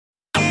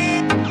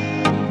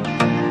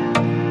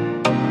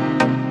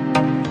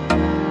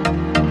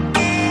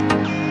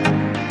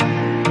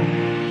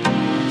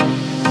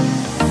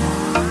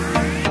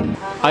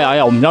哎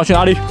呀，我们要去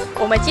哪里？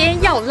我们今天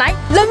要来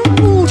仁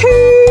武区。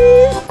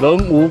仁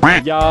武烤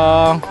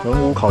鸭，仁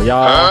武烤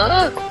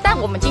鸭。但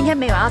我们今天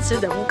没有要吃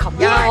仁武烤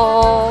鸭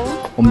哦。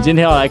我们今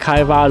天要来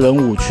开发仁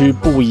武区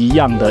不一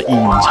样的隐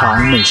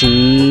藏美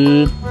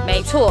食。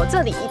没错，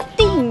这里一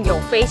定有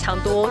非常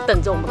多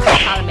等着我们开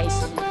发的美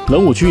食。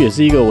仁武区也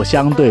是一个我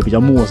相对比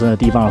较陌生的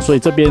地方，所以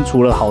这边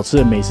除了好吃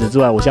的美食之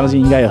外，我相信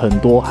应该有很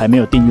多还没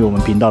有订阅我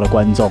们频道的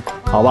观众，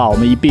好不好？我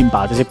们一并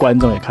把这些观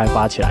众也开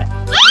发起来。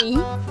你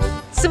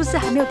是不是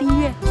还没有订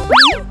阅？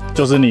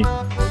就是你，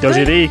就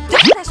是你。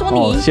在说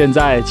你。现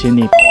在请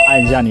你帮我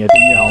按一下你的订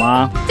阅好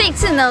吗？这一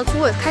次呢，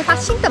除了开发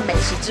新的美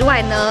食之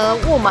外呢，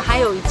我们还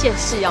有一件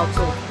事要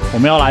做。我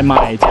们要来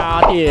买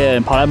家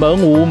电，跑来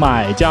仁武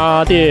买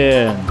家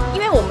电。因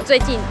为我们最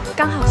近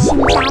刚好新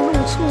家入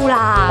厝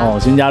啦。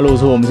新家入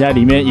厝，我们现在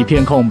里面一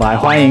片空白，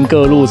欢迎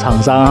各路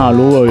厂商哈，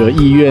如果有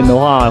意愿的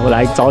话，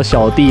来找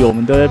小弟，我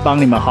们都会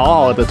帮你们好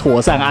好的妥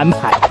善安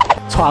排。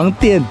床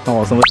垫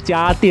什么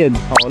家电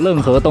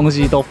任何东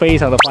西都非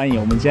常的欢迎。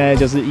我们现在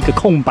就是一个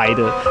空白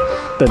的，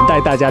等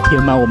待大家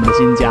填满我们的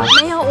新家。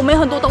没有，我们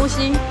有很多东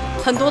西，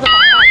很多的伙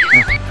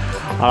伴。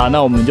好了，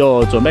那我们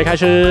就准备开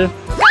始。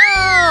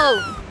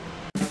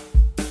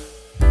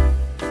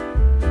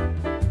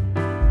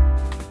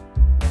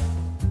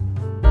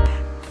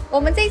我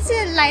们这次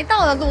来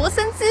到了罗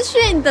森资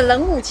讯的仁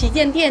武旗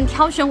舰店，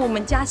挑选我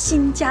们家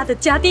新家的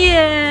家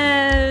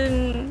电。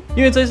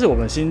因为这次我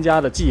们新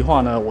家的计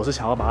划呢，我是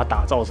想要把它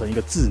打造成一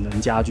个智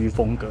能家居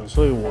风格，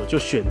所以我就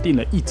选定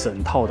了一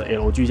整套的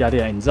LG 家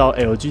电。你知道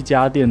LG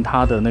家电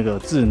它的那个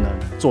智能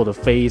做得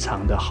非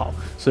常的好，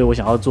所以我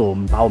想要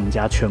把我们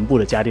家全部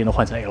的家电都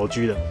换成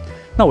LG 的。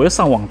那我又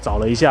上网找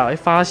了一下，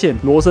发现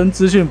罗森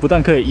资讯不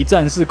但可以一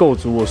站式购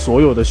足我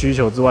所有的需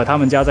求之外，他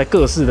们家在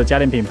各式的家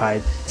电品牌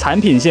产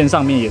品线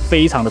上面也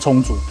非常的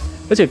充足，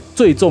而且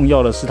最重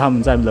要的是他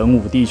们在仁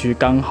武地区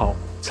刚好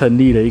成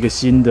立了一个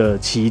新的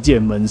旗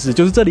舰门市，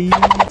就是这里。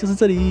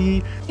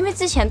因为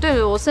之前对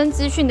罗森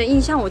资讯的印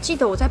象，我记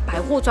得我在百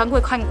货专柜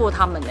看过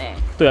他们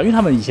对啊，因为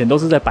他们以前都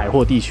是在百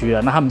货地区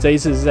啊，那他们这一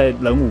次是在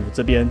仁武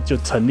这边就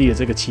成立了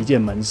这个旗舰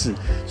门市，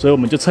所以我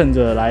们就趁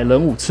着来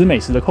仁武吃美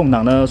食的空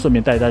档呢，顺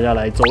便带大家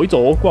来走一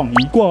走、逛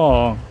一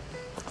逛。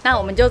那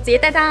我们就直接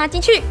带大家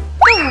进去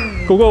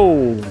 ，Go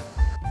Go！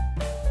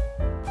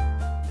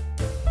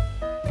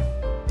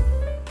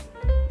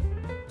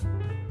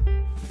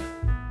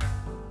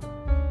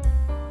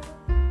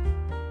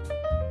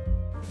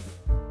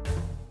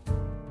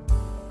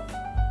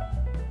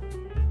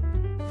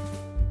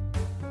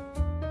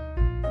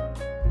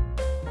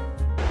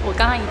我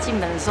刚刚一进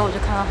门的时候，我就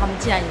看到他们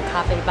竟然有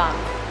咖啡吧，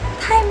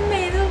太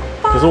美了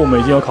吧！可是我们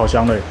已经有烤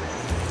箱了，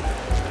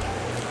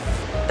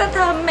但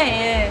它很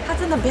美它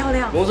真的很漂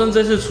亮。罗森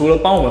这次除了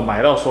帮我们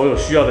买到所有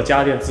需要的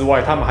家电之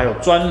外，他们还有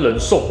专人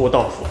送货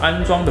到府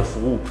安装的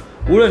服务。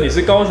无论你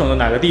是高雄的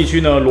哪个地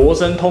区呢，罗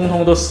森通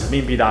通都使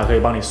命必达，可以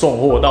帮你送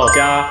货到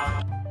家。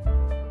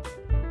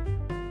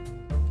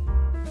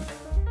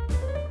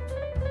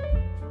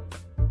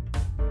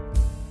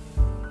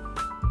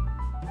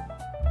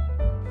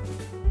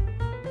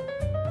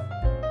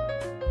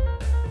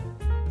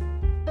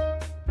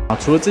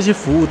除了这些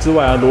服务之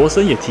外罗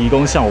森也提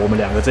供像我们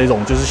两个这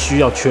种就是需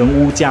要全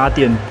屋家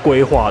电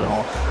规划的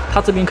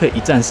它这边可以一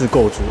站式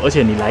购足，而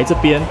且你来这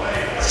边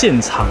现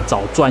场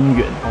找专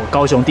员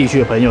高雄地区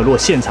的朋友，如果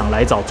现场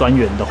来找专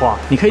员的话，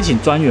你可以请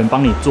专员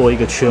帮你做一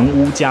个全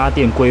屋家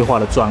电规划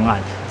的专案，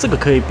这个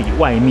可以比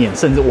外面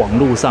甚至网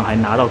络上还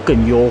拿到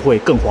更优惠、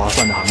更划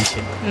算的行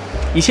情。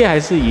一切还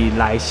是以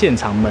来现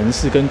场门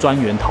市跟专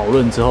员讨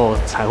论之后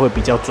才会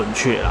比较准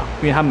确啦，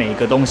因为它每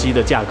个东西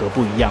的价格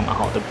不一样嘛，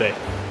对不对？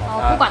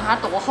不管它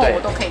多厚，我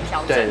都可以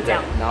调整这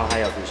样。然后还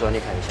有比如说你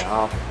可能想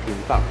要平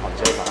放，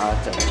你就会把它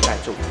整个盖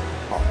住。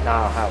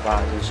那还有包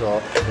含就是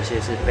说有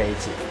些是杯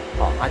子，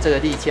这个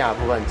立架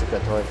部分这个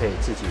都会可以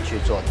自己去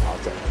做调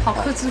整。好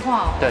客制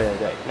化对。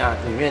那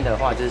里面的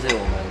话就是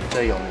我们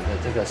最有名的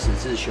这个十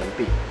字悬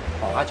臂。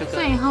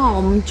最后我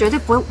们绝对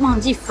不会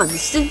忘记粉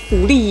丝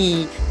福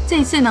利。这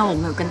一次呢，我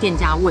们有跟店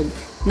家问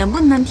能不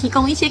能提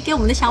供一些给我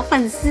们的小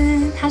粉丝，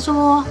他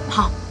说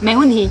好，没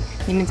问题，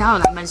你们只要有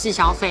来门市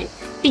消费，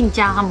并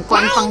加他们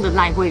官方的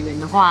赖会员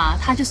的话，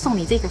他就送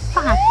你这个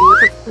法国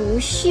的不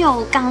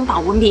锈钢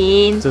保温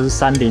瓶。这是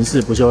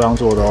304不锈钢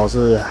做的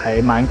是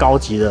还蛮高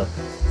级的，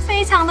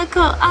非常的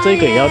可爱。这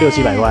个也要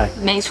600-700块。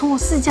没错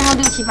，4家要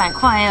600-700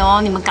块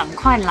你们赶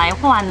快来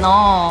换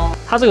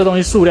它这个东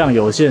西数量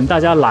有限，大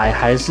家来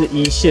还是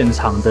依现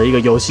场的一个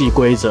游戏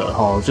规则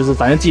就是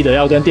反正记得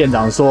要跟店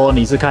长说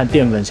你是看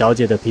淀粉小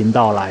姐的频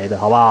道来的，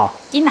好不好？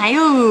进来哟。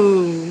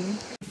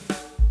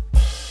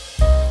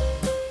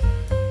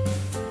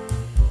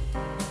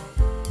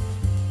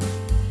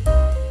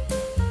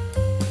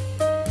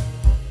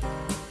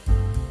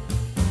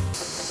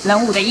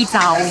仁武的一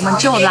早，我们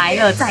就来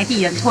了在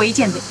地人推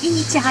荐的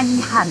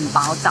1+1汉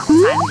堡早餐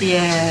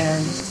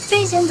店。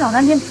这一间早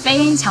餐店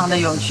非常的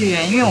有趣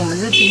因为我们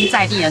是听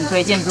在地人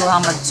推荐说他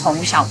们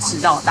从小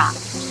吃到大，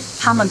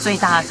他们最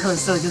大的特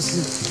色就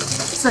是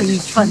这一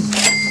份。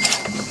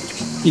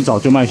一早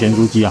就卖咸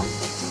酥鸡啊？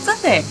真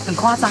的，很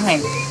夸张哎。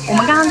我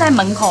们刚刚在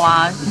门口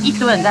啊，一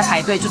堆人在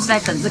排队，就是在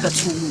等这个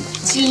出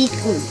鸡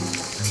骨。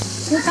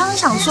我刚刚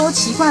想说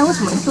奇怪，为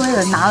什么一堆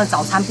人拿了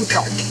早餐不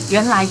走？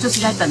原来就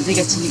是在等这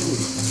个鸡骨，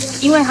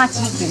因为它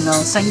鸡骨呢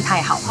生意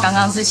太好，刚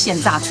刚是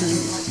现炸出炉，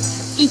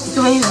一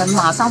堆人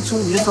马上出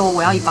炉就说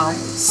我要一包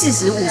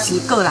，40、50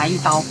各来一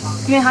包，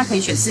因为它可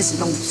以选40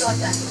跟50。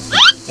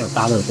还有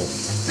大热狗，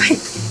对，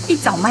一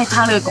早卖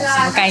大热狗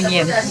什么概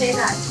念？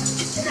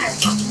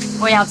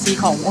我也要吃一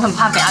口，我很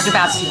怕等下就被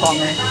它吃光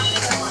了。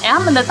他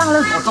们的大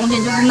热狗中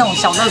间就是那种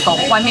小热狗，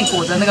外面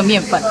裹着那个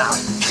面粉啊。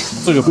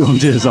这个不用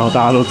介绍，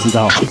大家都知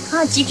道。它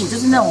的鸡骨就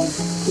是那种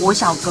国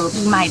小隔壁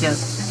卖的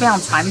非常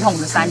传统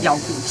的三角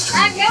骨。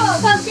来，给我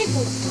份鸡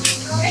骨。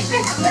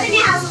你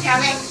好，薯条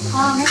嘞。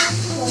好，没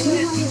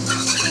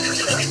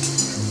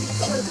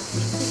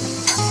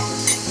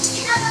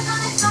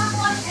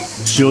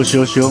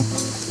修，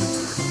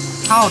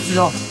好好吃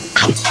哦！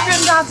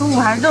现炸猪骨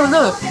还热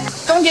热，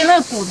中间那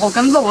个骨头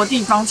跟肉的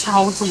地方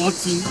超多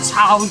汁，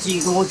超级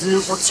多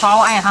汁，我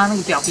超爱它那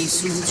个表皮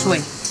酥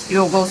脆。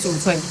有够酥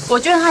脆，我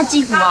觉得它的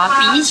鸡骨啊，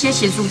比一些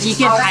咸酥鸡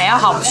片还要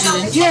好吃，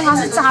因为它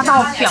是炸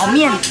到表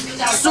面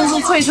酥酥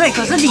脆脆，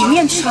可是里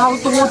面超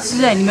多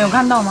汁哎，你们有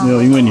看到吗？没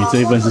有，因为你这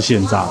一份是现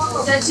炸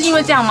的。是因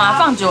为这样吗？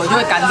放久了就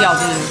会干掉，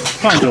是不是？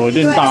放久了一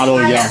定大家都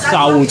一样，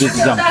炸物就是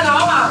这样。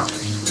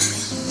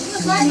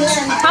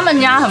他们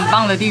家很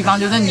棒的地方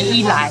就是你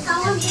一来，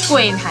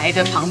柜台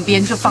的旁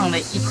边就放了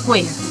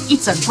一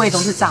整柜都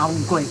是炸物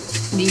柜，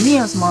里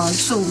面有什么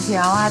薯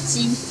条啊、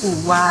鸡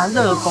骨啊、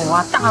热狗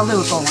啊、大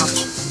热狗啊，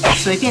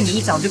随便你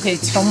一找就可以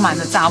充满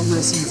了炸物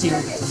的世界。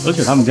而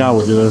且他们家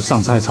我觉得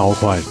上菜超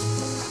快，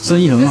生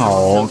意很好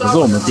哦。可是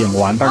我们点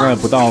完大概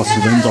不到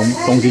10分钟，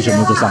东西全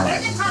部就上来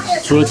了。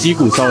除了鸡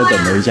骨稍微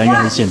等了一下，因为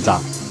它是现炸。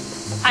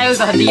还有一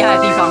个很厉害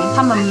的地方，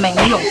他们没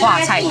有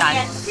画菜单，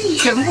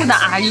全部的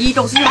阿姨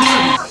都是用问。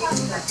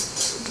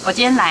我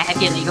今天来还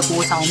点了一个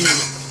锅烧面，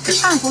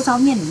它的锅烧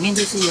面里面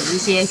就是有一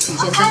些许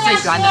先生最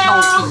喜欢的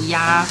豆皮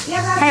呀、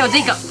还有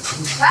这个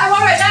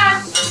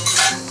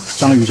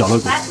章鱼小热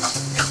狗、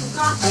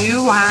鱼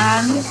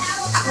丸、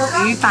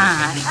鱼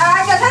板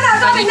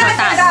跟一颗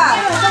蛋。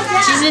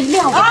其实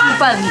料的部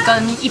分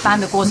跟一般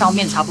的锅烧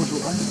面差不多。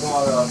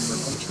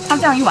它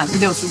这样一碗是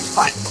65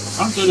块。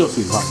啊，这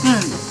60块。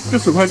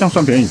60块这样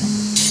算便宜。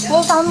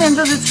锅烧面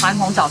就是传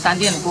统早餐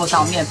店的锅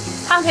烧面，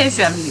它可以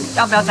选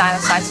要不要加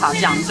沙茶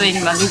酱，所以你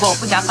们如果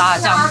不加沙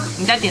茶酱，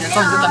你在点的时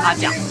候你就跟他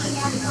讲，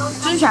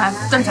吃起来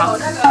正常好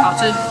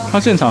吃。它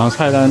现场的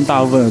菜单大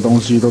部分的东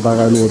西都大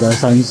概落在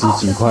30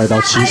几块到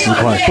70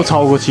块，不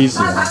超过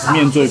70啊。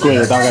面最贵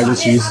的大概就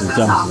70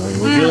这样子而已。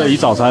我觉得以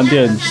早餐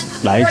店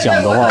来讲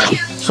的话，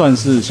算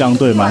是相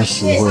对蛮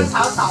实惠。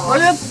我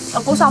觉得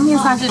锅烧面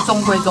算是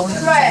中规中矩，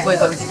中规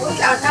中矩。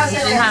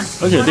你看，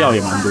而且料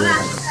也蛮多的。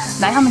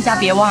来他们家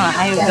别忘了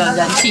还有一个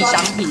人气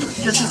商品，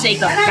就是这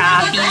个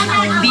咖喱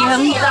五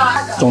连。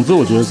总之，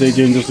我觉得这一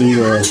间就是一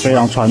个非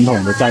常传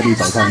统的在地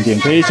早餐店，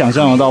可以想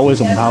象得到为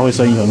什么它会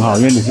生意很好。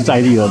因为你是在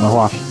地人的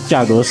话，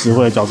价格实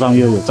惠，早上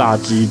又有炸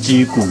鸡、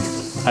鸡骨，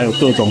还有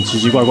各种奇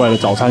奇怪怪的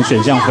早餐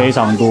选项非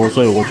常多，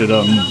所以我觉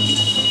得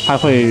它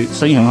会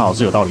生意很好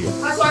是有道理的。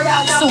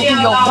速度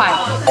又快，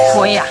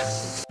推呀！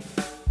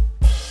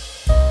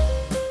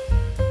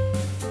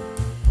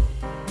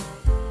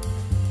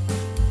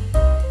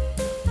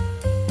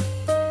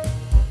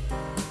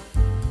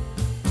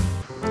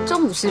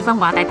中午时分，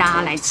我要带大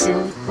家来吃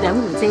仁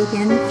武这一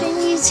间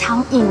非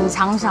常隐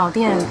藏小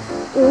店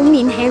——无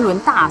名黑轮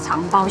大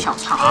肠包小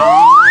肠。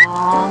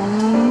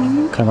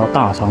看到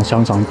大肠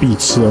香肠必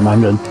吃的男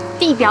人，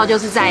地标就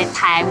是在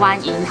台湾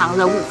银行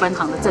仁武分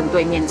行的正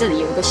对面，这里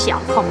有一个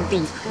小空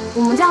地。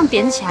我们这样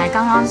点起来，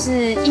刚刚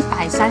是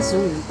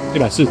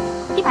135，140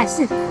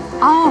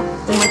哦。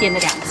我们点了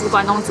2只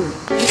关东煮，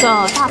一个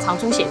大肠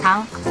猪血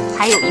汤，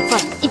还有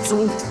一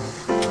猪。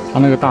它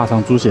那个大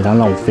肠猪血汤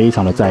让我非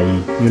常的在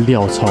意，因为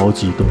料超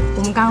级多。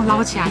我们刚刚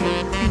捞起来，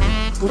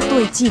不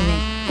对劲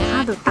哎，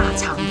它的大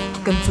肠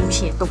跟猪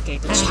血都给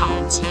的超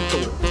级多。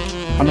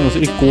它那个是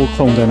一锅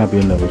控在那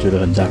边的，我觉得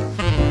很赞。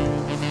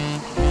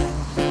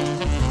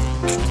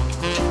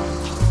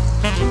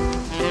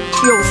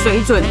有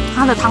水准，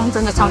它的汤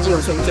真的超级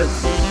有水准。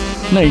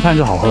那一看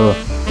就好喝了，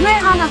因为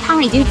它的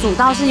汤已经煮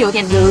到是有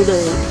点热的，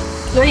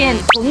有点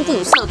豚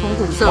骨色，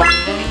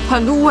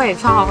很入味，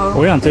超好喝。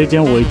我想这一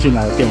间我一进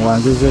来点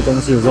完这些东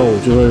西的时候，我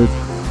就会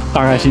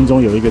大概心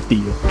中有一个底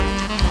了。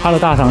它的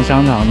大肠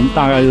香肠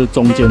大概是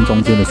中间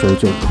的水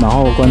准，然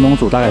后关东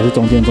煮大概是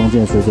中间的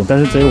水准，但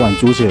是这一碗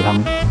猪血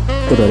汤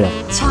不得了，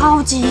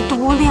超级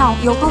多料，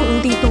有够无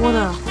敌多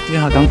的。因为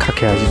它刚卡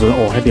起来的时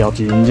候，还了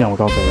解你这样我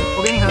告诉你，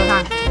我给你喝喝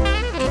看，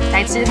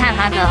来吃看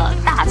它的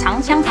大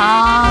肠香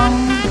肠。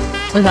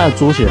而且它的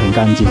猪血很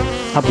干净，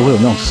它不会有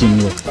那种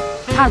腥味。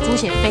它的猪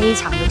血非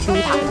常的 Q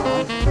弹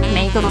哦，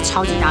每一个都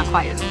超级大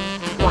块的。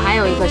我还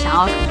有一个想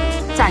要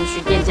赞许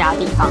店家的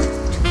地方，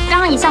刚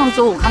刚一上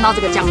桌我看到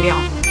这个酱料，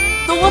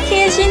多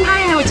贴心，它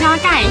还有加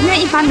盖，因为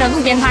一般的路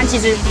边摊其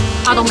实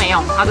它都没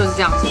有，它都是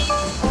这样子。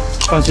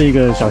算是一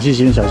个小细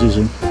心。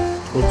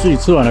我自己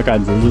吃完的感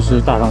觉就是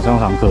大肠香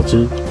肠可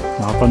吃，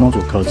然后关东煮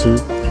可吃，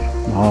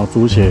然后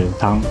猪血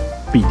汤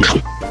必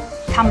点。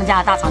他们家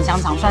的大肠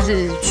香肠算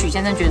是许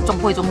先生觉得中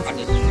规中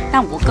矩，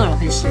但我个人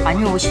很喜欢，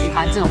因为我喜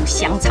欢这种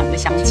香肠的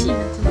香气。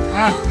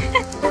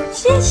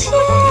谢谢。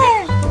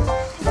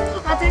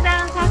我知道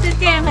他是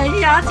店门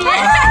小姐，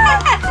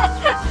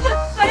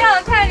我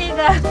要看你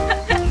的，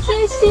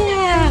谢谢。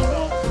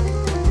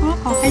哦，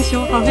好害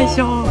羞，好害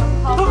羞，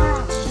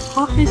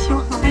好害羞，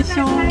好害羞。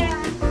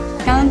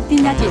刚刚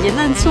店家姐姐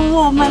认出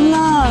我们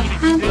了，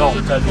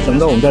想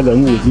到我们在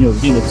仁武已经有一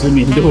定的知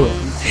名度了。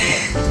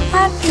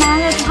他拿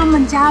了他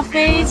们家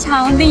非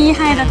常厉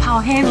害的烤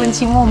黑轮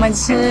请我们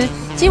吃。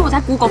其实我在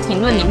Google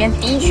评论里面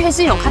的确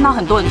是有看到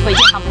很多人推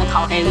荐他们的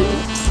烤黑轮。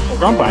我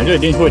刚刚本来就一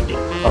定会点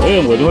烤黑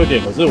轮，我一定会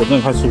点，可是我真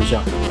的快吃不下。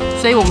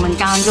所以我们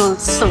刚刚就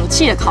舍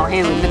弃了烤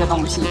黑轮这个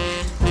东西。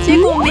结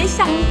果没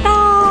想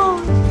到，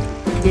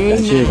感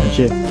谢感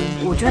谢。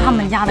我觉得他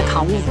们家的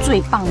烤物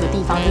最棒的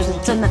地方就是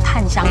真的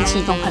炭香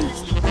气都很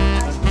足，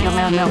有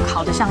没有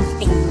烤得像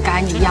饼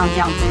干一样这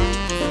样子？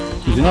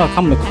你知道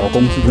他们的烤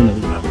工是真的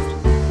厉害。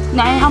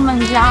来他们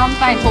家，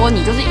拜托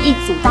你就是一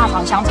煮大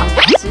肠香肠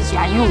吃起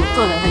来，因为我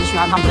个人很喜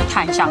欢他们的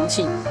炭香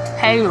气，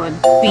黑轮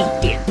必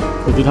点。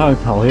我觉得他的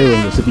烤黑轮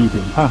也是必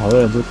点，他烤黑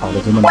轮是烤的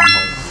真的蛮好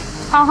的。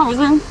超好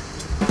吃。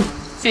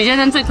许先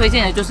生最推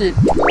荐的就是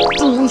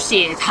猪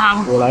血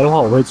汤。我来的话，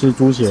我会吃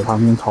猪血汤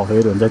跟烤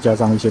黑轮，再加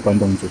上一些关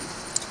东煮。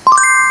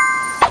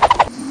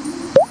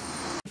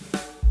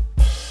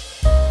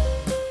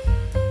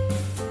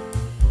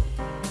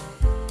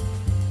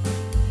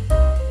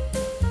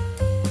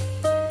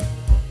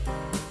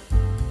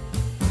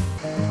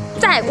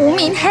在无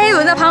名黑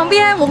轮的旁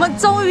边，我们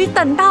终于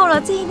等到了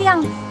这一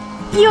辆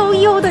悠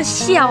悠的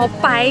小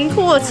白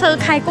货车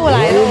开过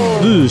来了。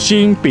日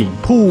兴饼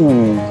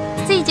铺，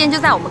这一间就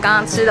在我们刚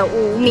刚吃的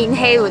无名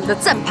黑轮的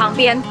正旁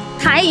边，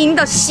台银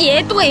的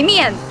斜对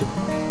面。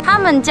他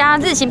们家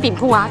日兴饼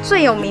铺啊，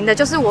最有名的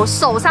就是我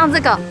手上这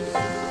个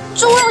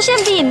猪肉馅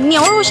饼、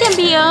牛肉馅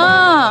饼。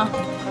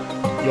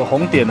有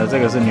红点的这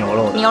个是牛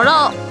肉。牛肉。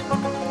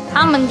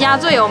他们家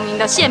最有名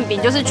的馅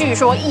饼就是据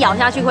说一咬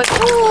下去会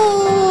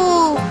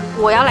噗。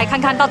我要来看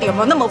看到底有没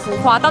有那么浮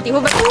夸，到底会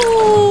不会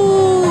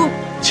噗？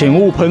请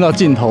勿喷到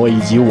镜头以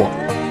及我。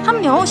他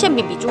们牛肉馅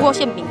饼比猪肉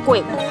馅饼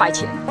贵5块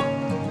钱，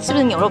是不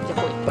是牛肉比较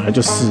贵？本来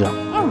就是啊。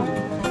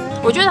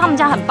我觉得他们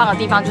家很棒的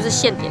地方就是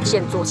现点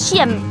现做、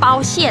现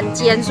包现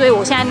煎，所以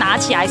我现在拿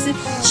起来是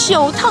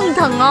手腾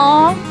腾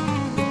哦。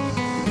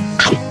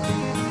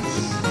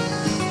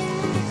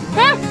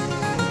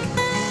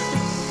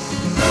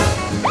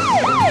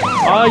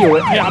哎呦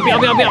喂！哎呀，不要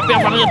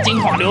把那个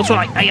精华流出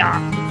来！哎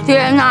呀！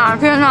天哪，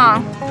天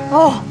哪！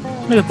哦，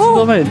那个汁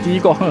都被滴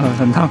光了，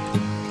很烫。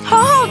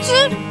好好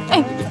吃！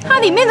哎，它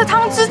里面的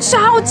汤汁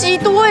超级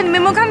多哎，你们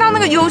有没有看到那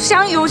个油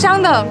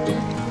香的？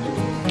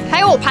还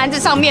有我盘子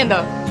上面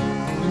的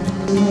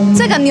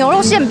这个牛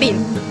肉馅饼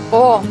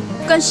哦，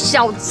跟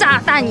小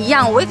炸弹一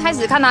样。我一开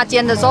始看它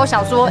煎的时候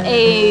想说，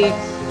哎，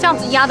这样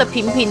子压得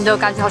平平的，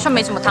感觉好像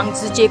没什么汤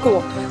汁。结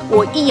果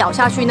我一咬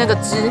下去，那个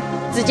汁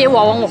直接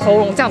往我喉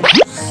咙这样。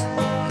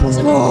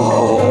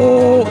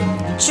哦，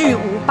巨无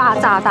霸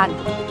炸弹，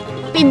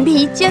饼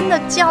皮煎的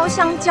焦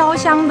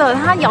香的，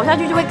它咬下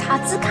去就会卡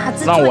吱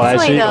脆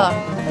脆的。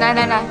来，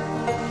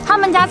他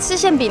们家吃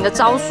馅饼的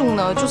招数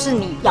呢，就是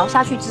你咬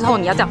下去之后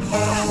你要这样。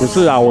不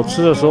是啊，我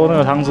吃的时候那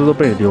个汤汁都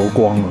被你流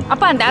光了。啊，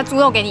不然等下猪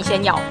肉给你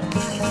先咬。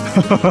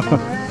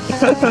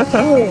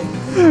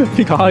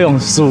你赶快用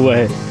输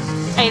哎！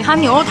它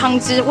牛肉汤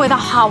汁味道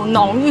好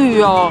浓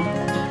郁哦，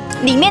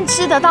里面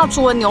吃得到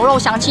除了牛肉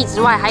香气之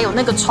外，还有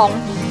那个葱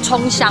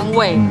香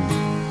味，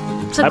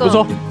还不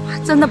错，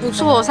真的不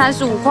错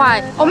，35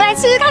块。我们来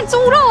吃吃看猪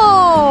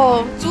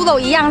肉，猪肉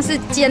一样是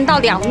煎到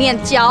两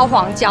面焦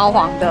黄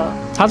的。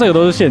它这个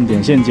都是现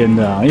点现煎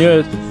的啊，因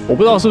为我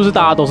不知道是不是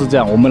大家都是这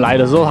样。我们来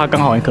的时候，它刚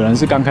好可能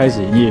是刚开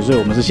始营业，所以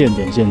我们是现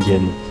点现煎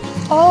的。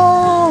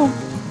哦，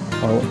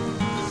好，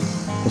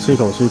我吃一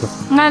口。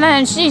来，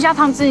你吸一下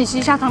汤汁，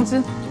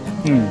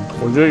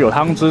我觉得有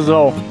汤汁之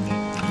后，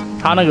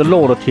它那个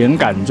肉的甜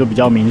感就比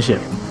较明显。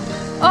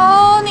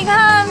哦，你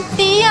看，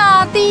滴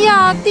啊！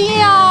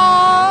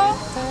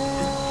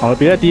好了，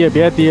别再滴了。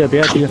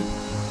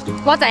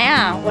我怎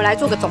样？我来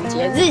做个总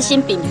结。日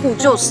兴饼铺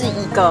就是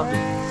一个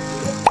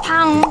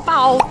汤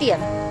包店。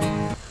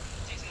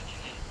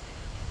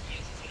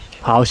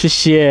好，谢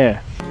谢。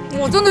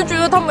我真的觉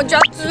得他们家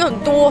汁很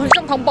多，很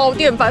像汤包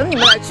店。反正你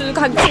们来吃吃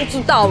看就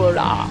知道了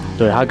啦。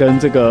对，它跟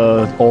这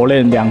个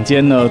Olen 2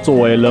间呢，作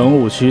为仁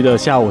武区的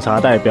下午茶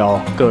代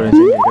表，个人先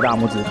给一个大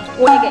拇指。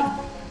我也给。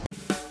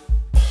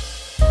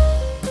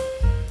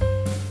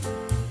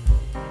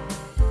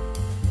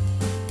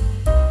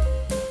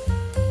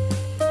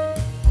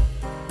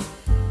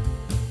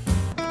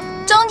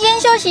中间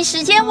休息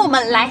时间，我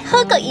们来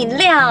喝个饮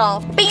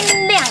料。冰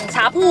亮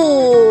茶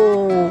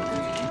铺，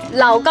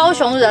老高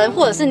雄人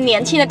或者是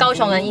年轻的高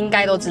雄人应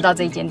该都知道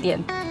这间店。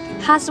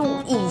它是我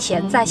以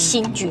前在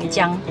新崛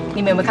江，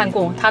你们有没有看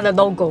过它的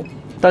logo？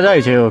 大家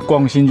以前有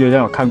逛新崛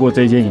江有看过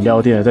这间饮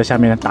料店的，在下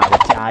面打个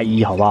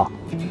+1，好不好？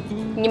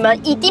你们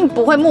一定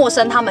不会陌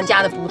生他们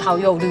家的葡萄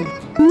柚绿，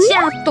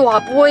加大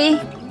杯，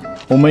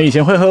我们以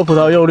前会喝葡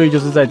萄柚绿，就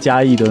是在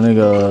嘉义的那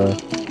个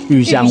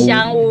玉香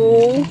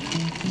屋。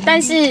但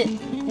是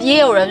也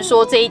有人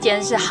说这一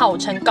间是号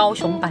称高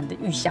雄版的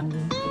玉香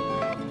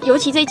屋。尤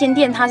其这间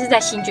店，它是在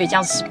新倔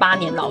强18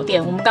年老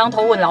店。我们刚刚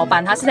偷问老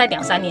板，他是在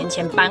2、3年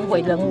前搬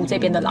回仁武这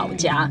边的老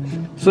家。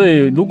所以，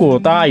如果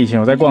大家以前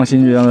有在逛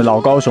新倔强的老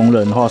高雄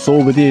人的话，说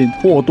不定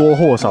或多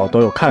或少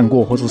都有看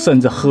过，或者甚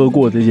至喝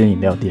过这间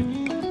饮料店。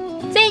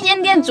这一间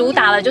店主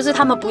打的就是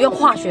他们不用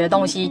化学的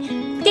东西。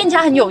店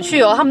家很有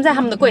趣哦，他们在他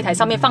们的柜台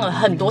上面放了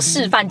很多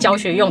示范教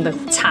学用的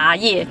茶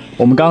叶。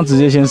我们刚刚直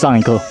接先上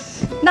一课，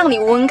让你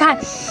闻闻看。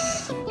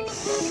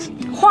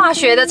化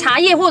学的茶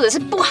叶或者是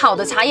不好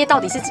的茶叶到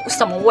底是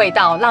什么味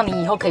道，让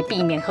你以后可以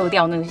避免喝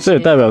掉那些。这也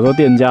代表说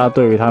店家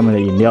对于他们的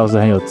饮料是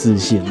很有自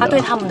信的，他对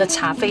他们的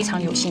茶非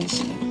常有信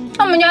心。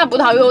他们家的葡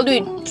萄柚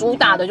绿主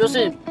打的就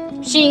是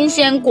新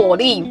鲜果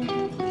粒，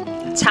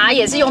茶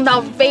也是用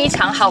到非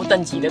常好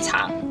等级的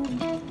茶，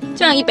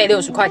这样1杯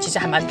60块，其实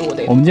还蛮多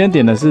的。我们今天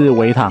点的是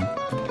微糖，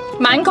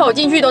满口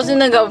进去都是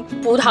那个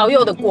葡萄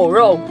柚的果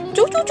肉，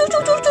啾啾啾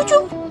啾啾啾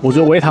啾。我觉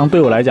得微糖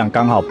对我来讲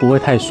刚好不会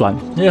太酸，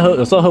因为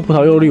有时候喝葡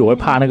萄柚绿，我会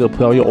怕那个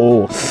葡萄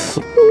柚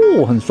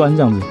很酸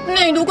这样子。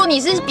如果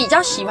你是比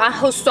较喜欢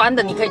喝酸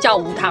的，你可以叫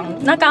无糖。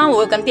那刚刚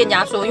我有跟店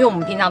家说，因为我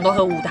们平常都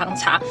喝无糖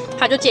茶，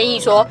他就建议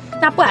说，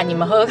那不然你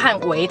们喝喝看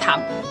微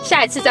糖，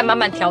下一次再慢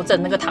慢调整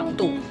那个糖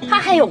度。它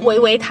还有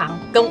微糖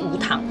跟无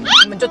糖，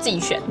你们就自己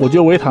选。我觉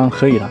得微糖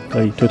可以啦，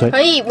可以推。可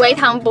以，微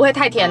糖不会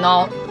太甜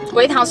哦，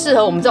微糖适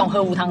合我们这种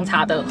喝无糖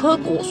茶的，喝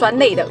果酸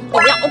类的饮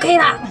料 OK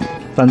啦。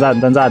赞，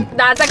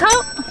大家再扣。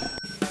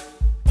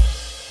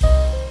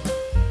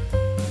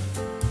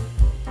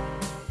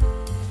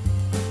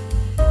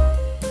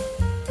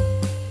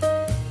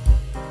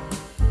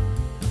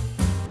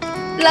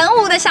仁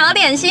武的小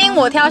点心，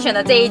我挑选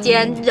的这一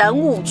间仁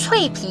武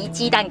脆皮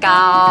鸡蛋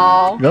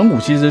糕。仁武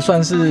其实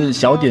算是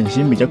小点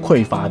心比较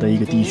匮乏的一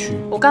个地区。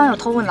我刚刚有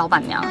偷问老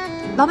板娘，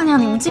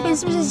你们这边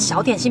是不是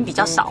小点心比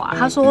较少啊？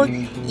她说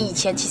以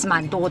前其实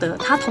蛮多的，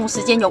她同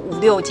时间有5、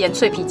6间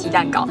脆皮鸡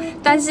蛋糕，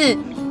但是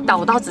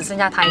倒到只剩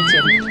下她一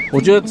间。我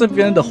觉得这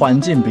边的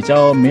环境比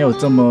较没有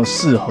这么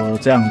适合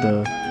这样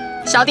的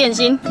小点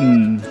心。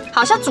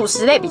好像主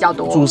食类比较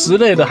多，主食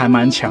类的还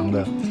蛮强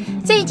的。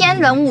这一间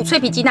仁武脆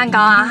皮鸡蛋糕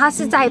啊，它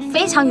是在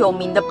非常有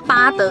名的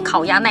八德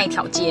烤鸭那一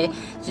条街，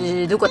就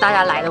是如果大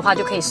家来的话，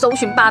就可以搜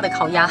寻八德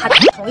烤鸭，它在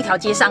同一条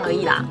街上而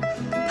已啦。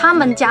他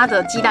们家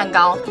的鸡蛋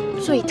糕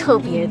最特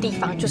别的地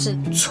方就是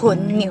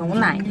纯牛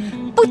奶，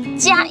不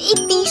加一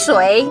滴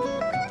水。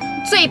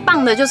最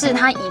棒的就是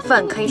它一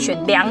份可以选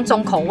2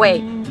种口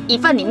味，一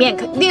份里面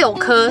6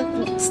颗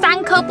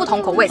，3颗不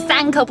同口味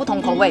，3颗不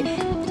同口味。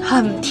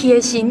很贴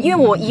心，因为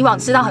我以往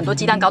吃到很多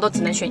鸡蛋糕都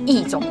只能选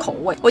1种口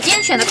味。我今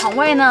天选的口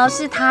味呢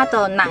是它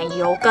的奶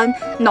油跟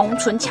浓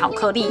醇巧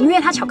克力，因为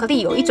它巧克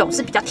力有一种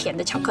是比较甜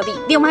的巧克力，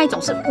另外一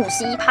种是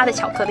51%的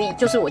巧克力，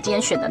就是我今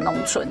天选的浓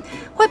醇，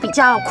会比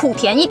较苦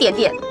甜一点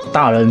点。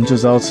大人就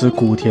是要吃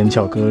苦甜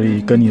巧克力，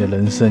跟你的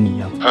人生一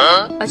样，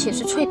而且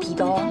是脆皮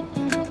的哦。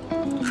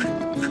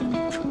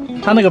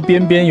它那个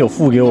边边有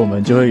附给我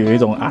们，就会有一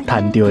种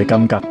弹丢的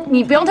感觉。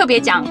你不用特别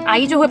讲，阿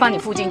姨就会帮你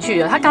附进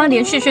去了。她刚刚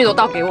连屑屑都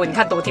倒给我，你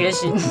看多贴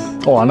心。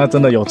哇，那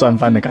真的有赚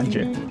翻的感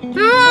觉。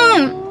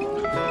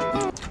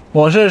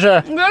我试试。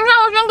等一下，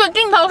我先给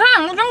镜头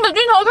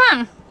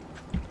看，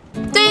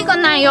这个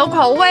奶油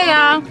口味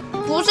啊，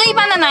不是一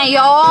般的奶油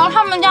哦，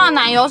他们家的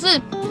奶油是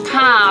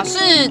卡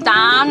士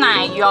达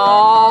奶油，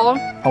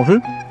好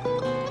吃。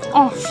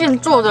哦，现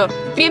做的，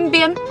边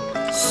边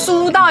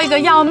酥到一个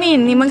要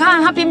命，你们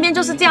看它边边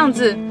就是这样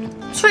子，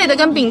脆的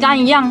跟饼干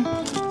一样。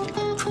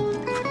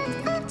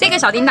这个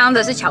小叮当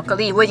的是巧克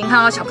力，我已经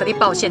看到巧克力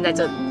爆馅在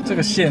这里。这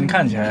个馅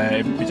看起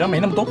来比较没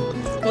那么多。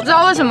我知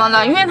道为什么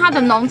了，因为它的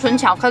浓醇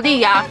巧克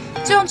力啊，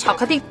是用巧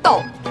克力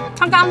豆。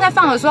它刚刚在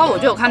放的时候，我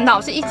就有看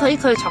到是一颗一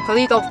颗的巧克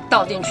力豆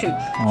倒进去，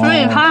所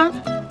以它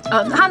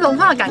融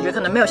化的感觉可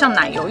能没有像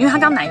奶油，因为它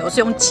刚奶油是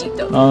用挤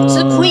的，是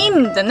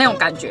cream 的那种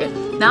感觉。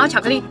然后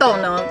巧克力豆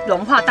呢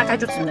融化大概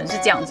就只能是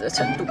这样子的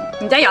程度。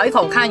你再咬一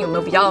口看有没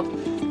有比较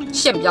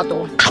馅比较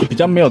多，比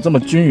较没有这么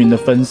均匀的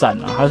分散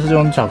啊。它是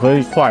用巧克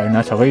力块，然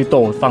后巧克力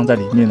豆放在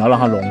里面，然后让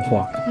它融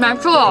化。没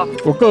错，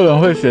我个人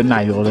会选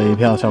奶油的一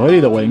票，巧克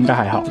力的我应该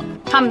还好。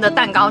他们的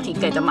蛋糕体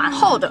给的蛮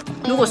厚的，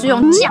如果是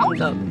用酱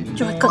的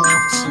就会更好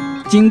吃。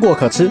经过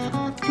可吃，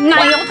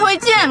奶油推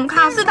荐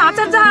卡士达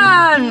赞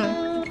赞。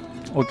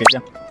我给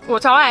酱，我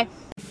超爱。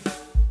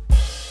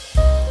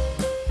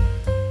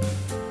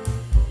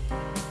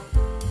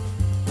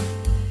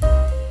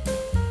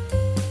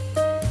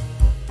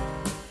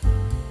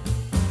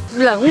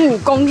仁武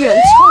公园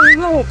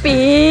葱肉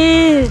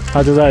饼，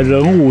它就在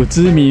仁武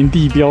知名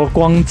地标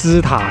光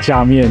之塔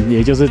下面，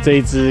也就是这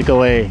一支各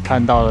位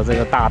看到的这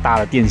个大大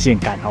的电线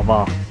杆，好不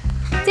好？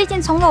这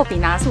件葱肉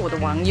饼啊，是我的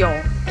网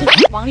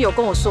友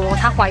跟我说，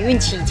她怀孕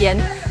期间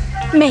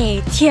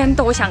每天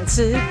都想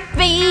吃，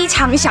非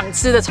常想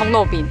吃的葱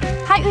肉饼。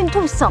他孕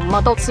吐什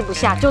么都吃不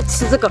下，就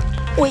吃这个。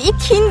我一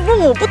听，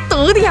我不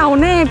得了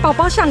呢，宝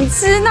宝想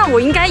吃，那我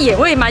应该也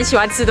会蛮喜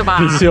欢吃的吧？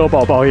你是有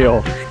宝宝也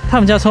有。他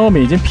们家葱肉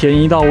饼已经便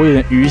宜到我有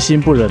点于心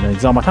不忍了，你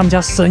知道吗？他们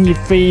家生意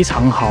非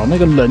常好，那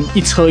个人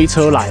一车一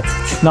车来，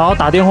然后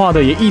打电话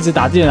的也一直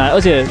打进来，而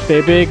且伯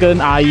伯跟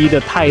阿姨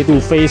的态度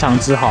非常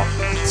之好，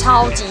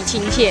超级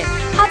亲切。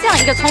他这样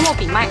一个葱肉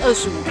饼卖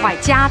25块，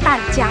加蛋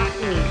加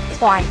5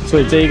块。所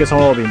以这一个葱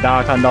肉饼，大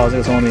家看到这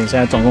个葱肉饼现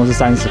在总共是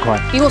30块，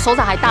比我手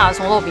掌还大的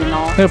葱肉饼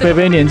哦。那个伯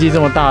伯年纪这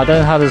么大，但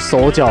是他的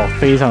手脚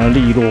非常的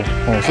利落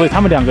哦，所以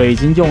他们两个已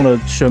经用了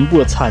全部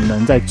的产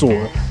能在做了。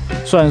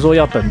虽然说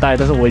要等待，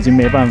但是我已经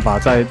没办法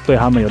再对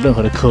他们有任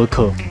何的苛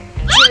刻。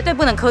绝对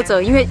不能苛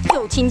责，因为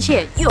又亲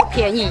切又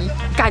便宜，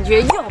感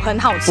觉又很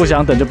好吃。不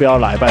想等就不要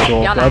来，拜托，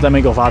不要在那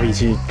边给我发脾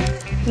气。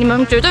你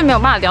们绝对没有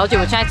办法了解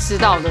我现在吃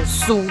到的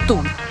酥度，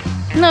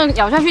那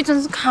咬下去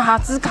真是卡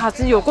吱卡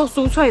吱，有够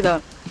酥脆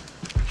的。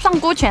上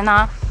锅前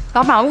啊，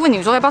老板会问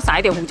你说要不要撒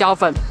一点胡椒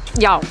粉，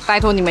要，拜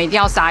托你们一定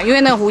要撒，因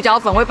为那个胡椒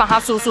粉会帮它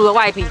酥酥的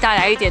外皮带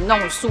来一点那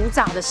种酥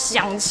炸的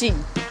香气。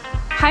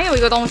还有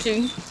一个东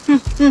西，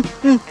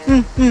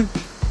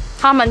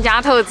他们家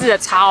特制的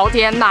朝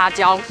天辣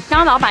椒。刚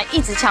刚老板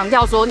一直强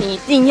调说，你一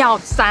定要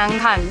沾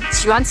看，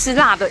喜欢吃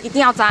辣的一定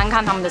要沾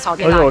看他们的朝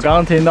天辣椒。而且我刚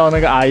刚听到那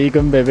个阿姨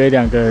跟伯伯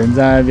两个人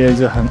在那边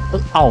就很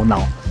懊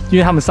恼，因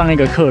为他们上一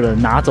个客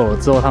人拿走了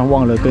之后，他们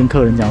忘了跟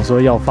客人讲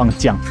说要放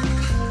酱，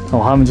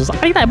哦，他们就说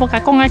哎，大伯该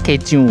讲爱给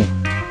酱，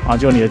啊，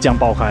结果你的酱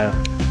爆开了。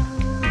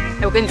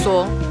我跟你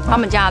说，他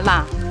们家的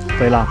辣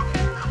会辣。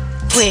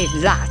会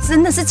辣，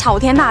真的是朝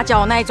天辣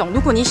椒那一种。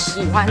如果你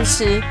喜欢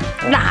吃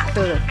辣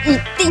的，一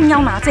定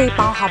要拿这一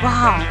包，好不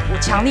好？我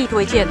强力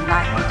推荐，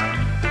来。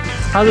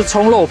它是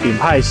葱肉饼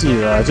派系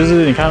的，就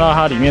是你看到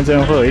它里面这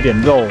边会有一点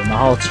肉，然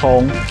后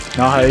葱，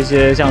然后还有一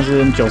些像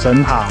是9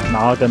层塔，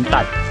然后跟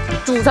蛋。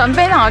组成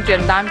非常的简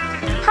单，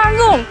它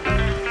肉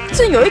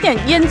是有一点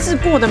腌制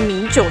过的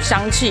米酒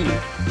香气，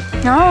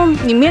然后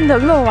里面的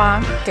肉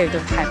啊给的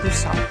还不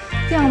少。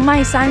这样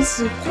卖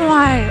30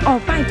块哦，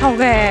拜托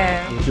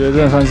哎！我觉得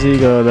真的算是一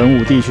个仁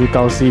武地区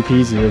高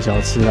CP 值的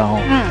小吃，然后，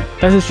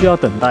但是需要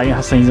等待，因为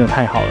它生意真的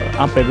太好了。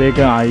啊，伯伯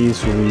跟阿姨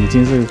属于已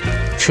经是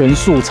全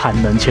速产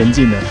能前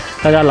进了，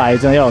大家来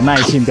真的要有耐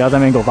心，不要在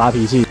那边给我发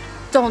脾气。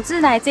总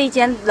之来这一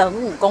间仁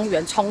武公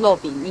园葱肉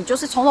饼，你就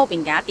是葱肉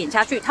饼给它点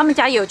下去，他们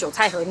家也有韭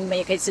菜盒，你们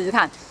也可以吃吃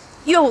看，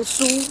又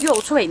酥又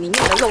脆，里面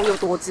的肉又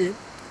多汁。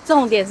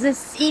重点是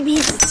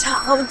CP 值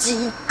超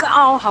级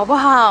高，好不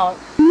好？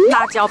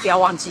辣椒不要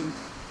忘记。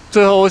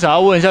最后，我想要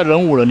问一下仁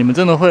武人，你们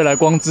真的会来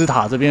光之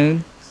塔这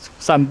边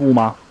散步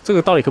吗？这个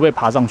到底可不可以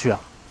爬上去啊？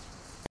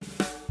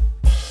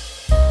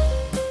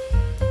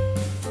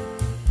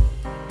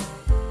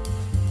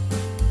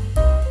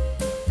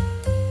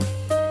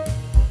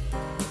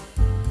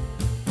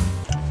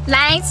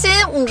来吃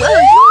52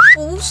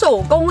福手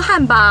工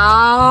汉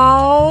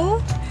堡，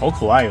好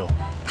可爱哦！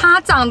它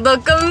长得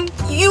跟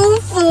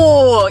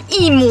UFO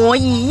一模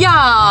一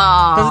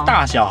样，但是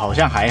大小好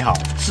像还好，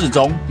适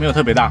中，没有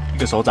特别大，一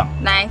个手掌。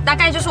来，大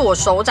概就是我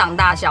手掌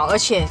大小，而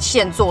且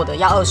现做的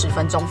要20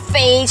分钟，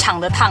非常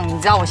的烫。你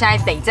知道我现在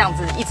得这样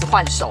子一直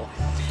换手。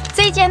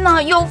这一间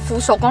呢，优福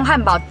手工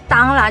汉堡，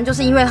当然就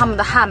是因为他们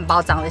的汉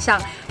堡长得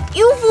像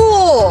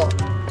UFO。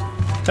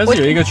但是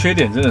有一个缺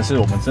点，真的是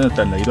我们真的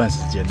等了一段时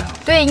间啊。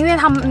对，因为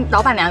他们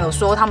老板娘有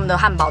说，他们的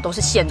汉堡都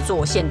是现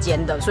做现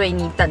煎的，所以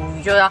你等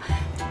于就要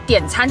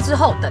点餐之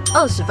后等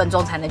20分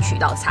钟才能取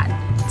到餐，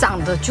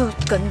长得就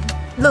跟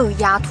热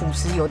压吐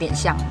司有点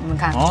像，你们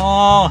看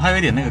哦，它有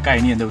一点那个概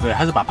念，对不对？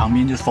它是把旁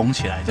边就封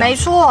起来，没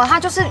错，它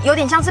就是有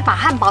点像是把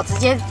汉堡直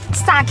接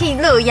撒去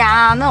热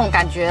压那种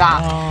感觉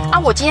啦。啊，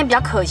我今天比较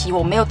可惜，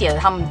我没有点了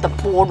他们的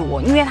菠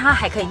萝，因为它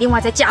还可以另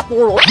外再加菠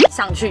萝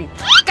上去，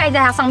盖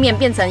在它上面，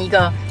变成一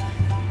个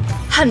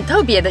很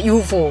特别的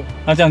UFO。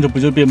那这样就不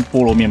就变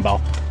菠萝面包？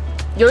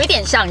有一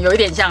点像，有一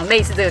点像，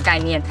类似这个概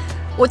念。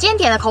我今天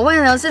点的口味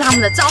呢是他们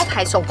的招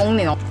牌手工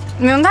牛，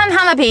你们看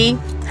它的皮，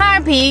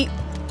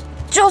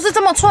就是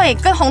这么脆，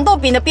跟红豆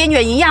饼的边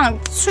缘一样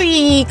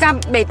脆，跟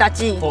没打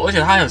击。哦，而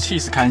且它还有起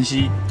司康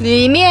熙，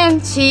里面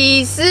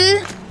起司，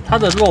它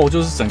的肉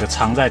就是整个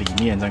藏在里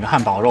面，整个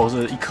汉堡肉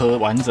是一颗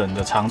完整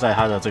的藏在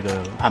它的这个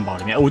汉堡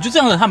里面。我觉得这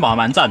样的汉堡还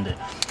蛮赞的，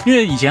因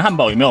为以前汉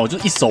堡有没有就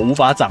一手无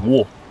法掌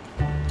握，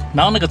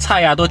然后那个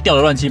菜啊都掉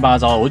得乱七八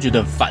糟，我就觉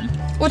得很烦。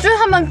我觉得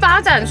他们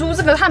发展出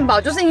这个汉堡，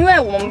就是因为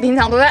我们平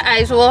常都在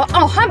挨说，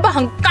哦，汉堡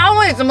很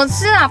高哎，怎么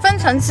吃啊？分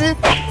层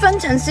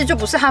吃就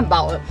不是汉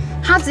堡了。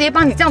它直接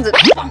帮你这样子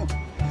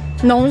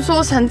浓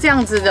缩成这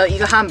样子的一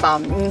个汉堡，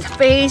你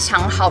非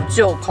常好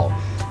就口，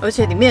而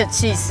且里面的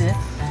起司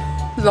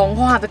融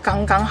化的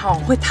刚刚好，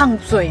会烫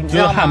嘴，你知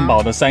道吗？就是汉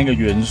堡的3个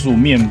元素：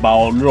面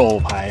包、肉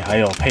排还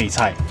有配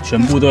菜，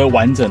全部都会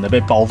完整的被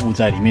包覆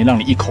在里面，让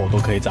你一口都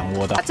可以掌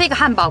握到。这个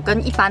汉堡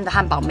跟一般的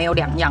汉堡没有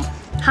两样，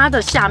它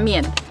的下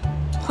面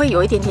会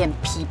有一点点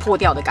皮破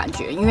掉的感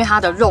觉，因为它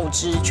的肉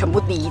汁全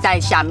部离在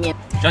下面。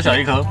小小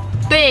一颗，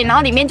对，然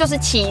后里面就是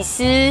起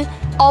司、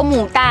欧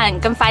姆蛋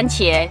跟番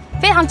茄，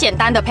非常简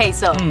单的配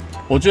色。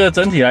我觉得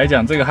整体来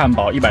讲，这个汉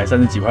堡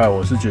130几块，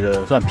我是觉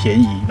得算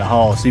便宜，然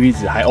后 CP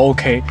值还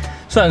OK。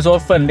虽然说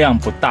分量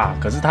不大，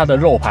可是它的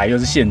肉排又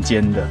是现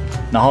煎的，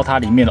然后它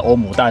里面的欧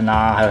姆蛋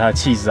啊，还有它的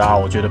起司啊，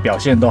我觉得表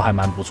现都还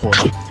蛮不错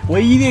的。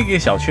唯一的一个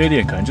小缺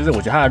点，可能就是我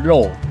觉得它的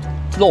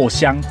肉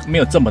香没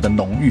有这么的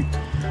浓郁，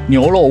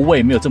牛肉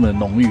味没有这么的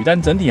浓郁，但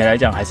整体来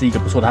讲还是一个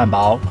不错的汉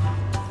堡。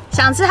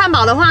想吃汉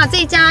堡的话，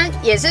这家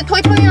也是推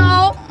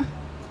哦。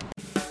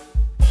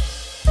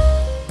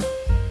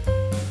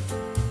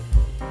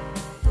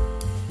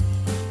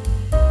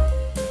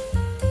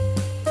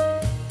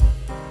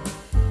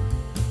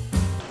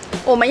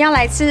我们要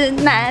来吃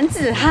男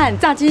子汉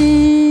炸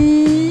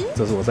鸡。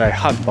这是我在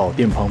汉堡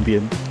店旁边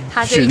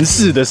巡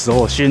视的时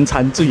候，宣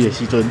餐最野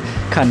西尊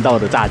看到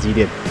的炸鸡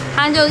店。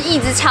他就一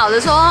直吵着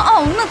说：“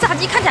哦，那炸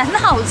鸡看起来很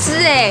好吃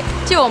哎。”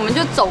结果我们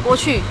就走过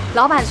去，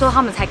老板说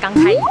他们才刚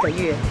开1个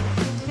月。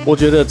我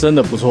觉得真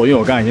的不错，因为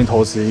我刚才已经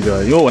偷吃一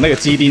个，因为我那个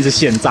鸡丁是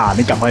现炸，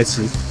你赶快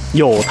吃。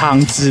有汤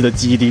汁的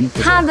鸡丁，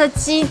它的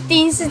鸡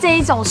丁是这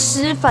一种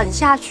湿粉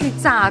下去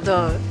炸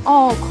的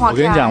哦。我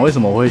跟你讲，为什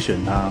么我会选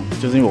它，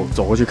就是因为我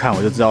走过去看，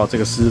我就知道这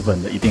个湿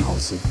粉的一定好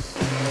吃。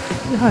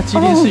因为它的鸡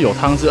丁是有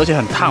汤汁，而且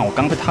很烫，我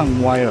刚被烫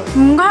歪了。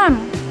你看，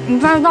你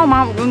看得到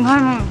吗？我给你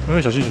看啊。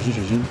小心，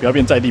不要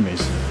变在地美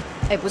食。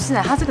哎，不是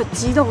啊，它这个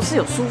鸡肉是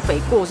有酥肥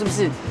过，是不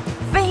是？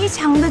非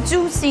常的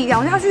juicy，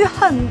 咬下去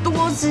很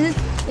多汁。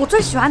我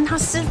最喜欢它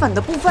湿粉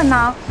的部分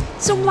啊，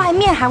是外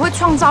面还会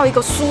创造一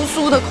个酥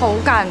酥的口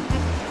感，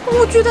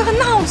我觉得很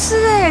好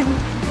吃哎。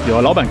有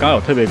啊，老板刚刚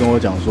有特别跟我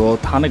讲说，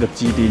他那个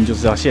鸡丁就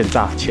是要现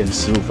炸前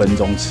15分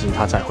钟吃，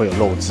它才会有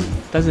肉汁。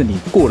但是你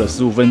过了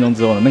15分钟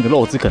之后呢，那个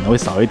肉汁可能会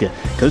少一点，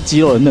可是鸡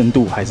肉的嫩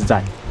度还是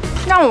在。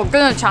那我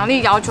真的强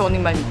力要求你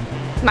们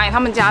买他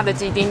们家的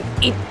鸡丁，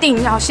一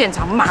定要现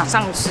场马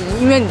上吃，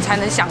因为你才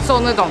能享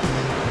受那种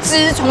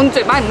汁从你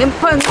嘴巴里面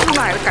喷出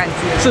来的感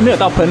觉。是没有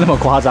到喷那么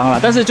夸张啦，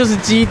但是就是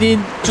鸡丁，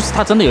就是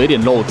它真的有一点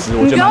肉汁，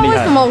我觉得蛮厉害的。你知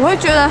道为什么我会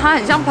觉得它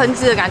很像喷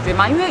汁的感觉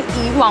吗？因为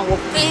以往我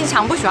非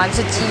常不喜欢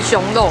吃鸡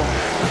胸肉，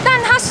但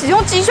它使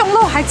用鸡胸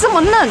肉还这么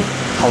嫩，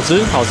好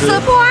吃。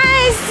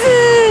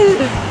surprise！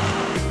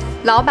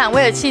 老板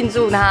为了庆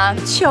祝他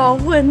求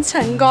婚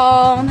成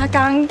功，他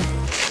刚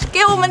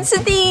给我们吃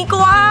地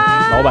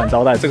瓜。老板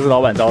招待，这个是老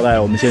板招待，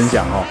我们先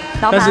讲哦。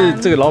但是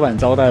这个老板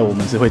招待我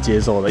们是会接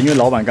受的，因为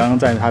老板刚刚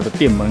在他的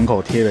店门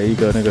口贴了一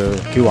个那个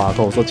QR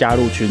code， 说加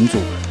入群组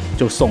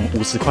就送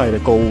50块的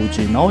购物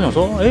金。然后我想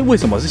说，为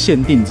什么是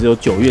限定只有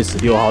9月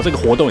16号？这个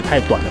活动也太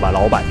短了吧，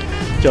老板。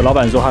就老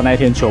板说他那一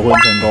天求婚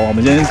成功，我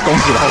们先恭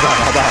喜老板，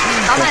好不好？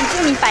老板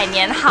祝你百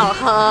年好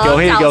合，恭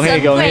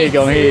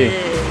喜！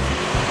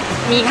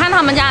你看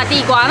他们家的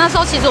地瓜，那时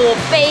候其实我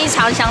非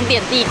常想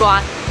点地瓜，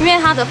因为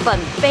它的粉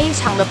非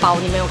常的薄，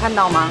你们有看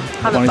到吗？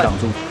它的粉，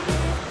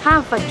它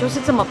的粉就是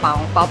这么薄，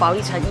薄薄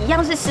一层，一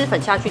样是湿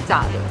粉下去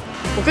炸的。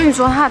我跟你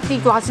说，它的地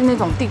瓜是那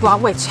种地瓜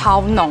味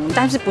超浓，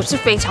但是不是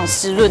非常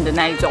湿润的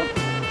那一种。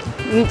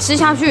你吃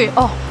下去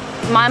哦，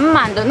满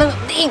满的那个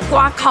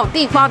烤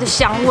地瓜的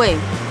香味，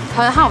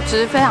很好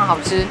吃，非常好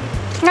吃。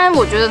但是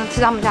我觉得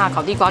吃他们家的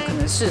烤地瓜可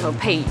能适合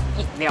配饮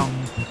料。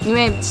因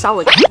为稍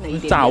微干了一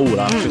点炸物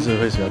啦，就是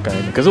会比较干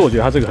一点。可是我觉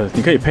得它这个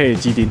你可以配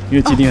鸡丁，因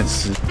为鸡丁很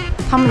湿。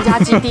他们家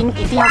鸡丁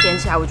一定要点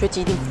起来，我觉得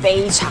鸡丁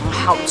非常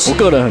好吃。我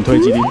个人很推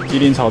鸡丁，鸡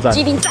丁超赞。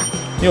鸡丁赞，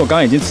因为我刚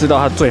刚已经吃到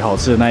它最好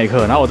吃的那一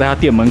刻，然后我在它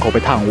店门口被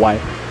烫歪，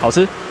好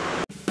吃。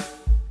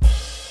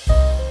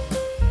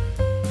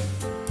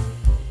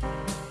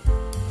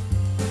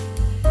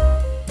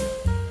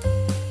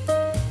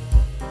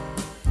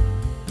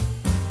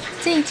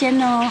这一间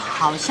呢，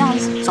好像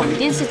是总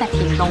店是在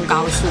屏东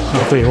高树。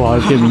废话，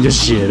店名就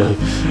写了，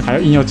还要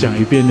硬要讲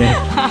一遍呢。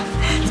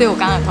所以我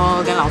刚刚偷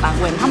偷跟老板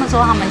问，他们说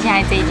他们现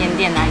在这一间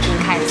店呢已经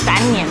开了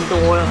3年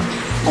多了。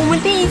我们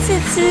第一次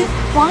吃，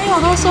网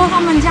友都说他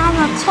们家的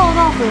臭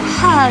豆腐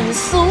很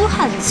酥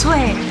很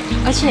脆，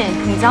而且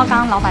你知道刚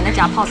刚老板在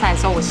夹泡菜的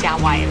时候，我吓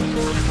歪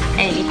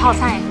了。一泡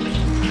菜，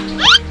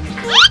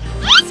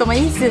什么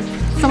意思？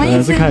什么意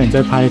思？是看你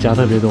在拍夹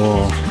特别多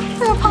哦。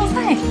这个泡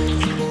菜。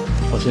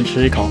我先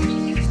吃一口，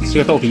吃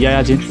个豆皮压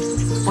压惊。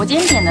我今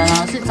天点的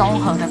呢是综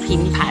合的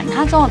拼盘，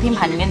它综合拼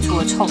盘里面除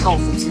了臭豆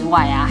腐之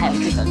外啊，还有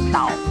这个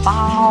岛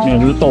包。没有，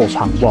就是豆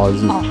肠，不好意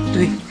思。哦，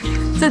对，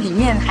这里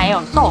面还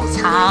有豆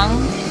肠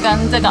跟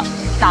这个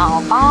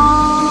岛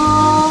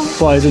包。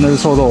不好意思，那是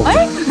臭豆腐。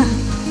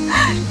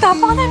岛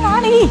包在哪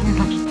里？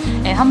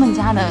他们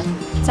家的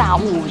炸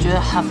物我觉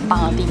得很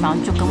棒的地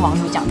方，就跟网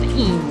友讲的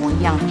一模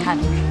一样。你看，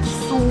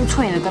酥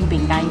脆的跟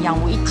饼干一样，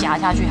我一夹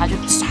下去它就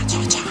嚓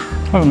嚓嚓。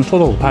他们臭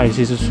豆腐派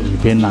系是属于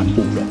偏南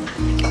部的，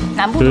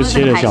南部就是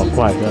切了小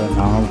块的，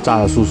然后炸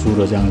了酥酥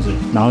的这样子，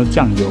然后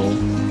酱油，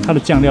它的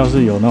酱料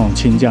是有那种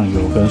青酱油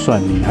跟蒜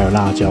泥，还有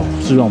辣椒，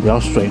是那种比较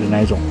水的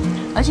那一种。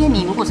而且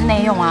你如果是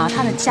内用啊，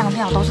它的酱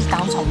料都是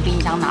刚从冰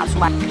箱拿出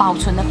来，保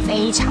存的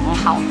非常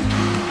好。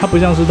它不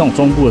像是那种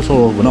中部的臭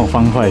豆腐那种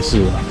方块式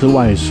的，是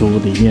外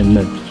酥里面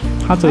嫩。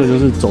它这个就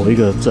是走一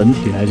个整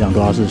体来讲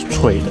都要是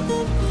脆的。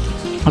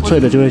它脆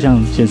的就会像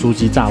咸酥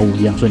鸡炸物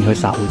一样，所以你会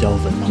撒胡椒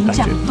粉那种感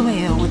觉。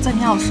对了，我正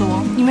要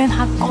说，因为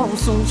它够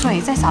酥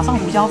脆，再撒上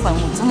胡椒粉，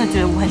我真的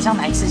觉得我很像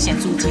来吃咸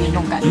酥鸡的那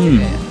种感觉。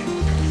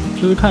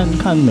就是看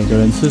每个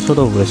人吃臭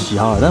豆腐的喜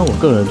好，但是我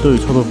个人对于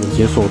臭豆腐的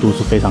接受度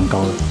是非常高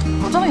的。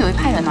我知道有一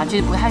派人啊，其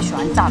实不太喜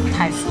欢炸的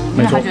太酥，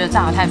因为他觉得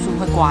炸的太酥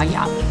会刮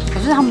牙。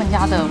可是他们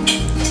家的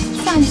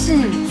算是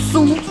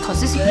酥，可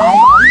是薄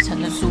薄一层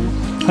的酥。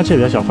它切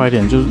比较小块一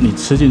点，就是你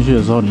吃进去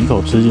的时候，你一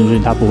口吃进去，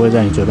它不会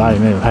在你嘴巴里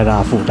面有太大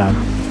的负担。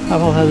它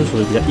的泡菜是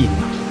属于比较硬、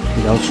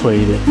比较脆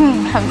一点。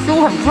很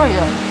酥很脆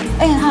的，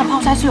而且它的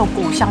泡菜是有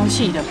果香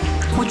气的。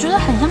我觉得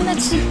很像在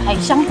吃百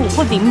香果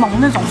或柠檬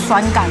那种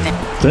酸感诶。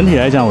整体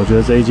来讲，我觉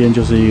得这一间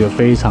就是一个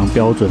非常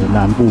标准的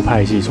南部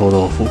派系臭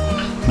豆腐。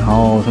然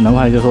后南部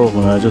派系臭豆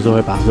腐呢，就是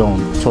会把这种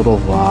臭豆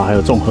腐啊，还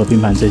有综合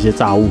拼盘这些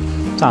炸物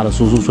炸的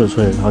酥酥脆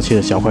脆，然后切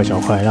的小块小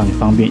块，让你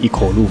方便一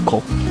口入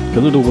口。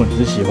可是如果你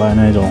是喜欢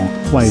那种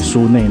外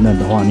酥内嫩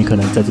的话，你可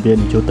能在这边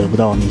你就得不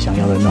到你想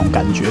要的那种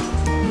感觉。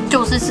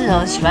就是适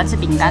合喜欢吃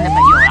饼干的朋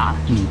友啦。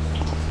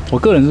我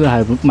个人是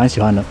还蛮喜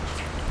欢的，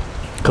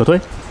可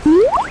推。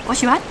我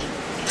喜欢。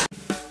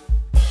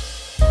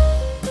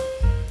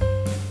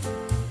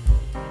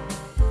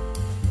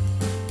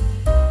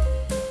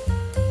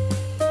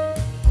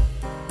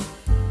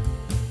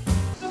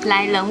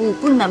来仁武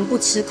不能不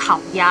吃烤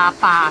鸭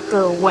吧，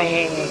各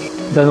位。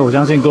但是我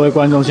相信各位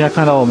观众现在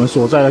看到我们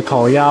所在的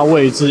烤鸭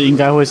位置，应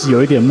该会是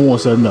有一点陌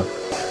生的。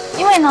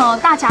因为呢，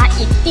大家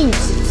一定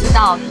只知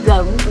道仁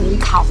武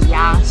烤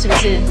鸭，是不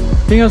是？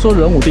应该说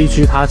仁武地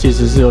区它其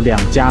实是有2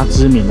家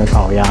知名的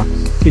烤鸭，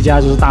一家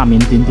就是大名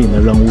鼎鼎的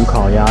仁武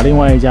烤鸭，另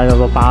外一家叫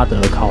做八德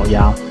烤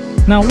鸭。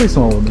那为什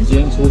么我们今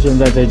天出现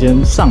在这间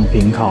上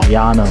品烤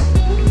鸭呢？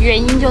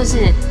原因就是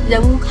仁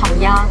武烤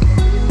鸭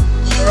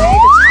排的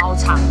超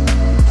长。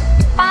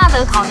八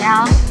德烤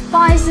鸭，不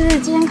好意思，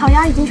今天烤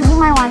鸭已经全部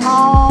卖完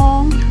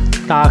喽。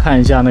大家看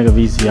一下那个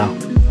VCR，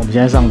 我们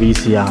现在上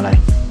VCR 来。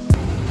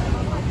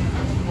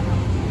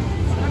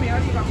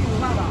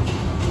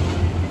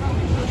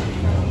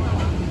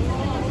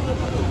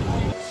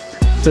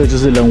这就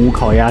是仁武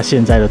烤鸭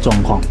现在的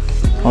状况。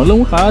仁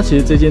武烤鸭其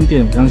实这间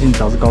店，我相信只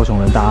要是高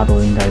雄人，大家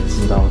都应该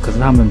知道。可是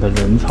他们的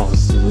人潮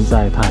实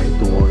在太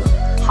多了。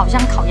好像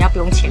烤鸭不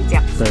用钱这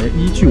样。对，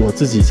依据我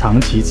自己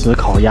长期吃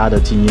烤鸭的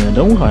经验，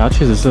仁武烤鸭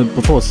确实是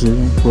不错吃。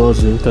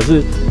可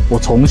是我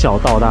从小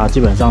到大，基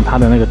本上它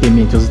的那个店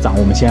面就是长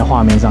我们现在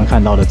画面上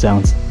看到的这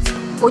样子。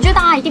我觉得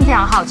大家一定非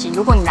常好奇，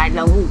如果你来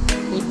仁武，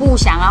你不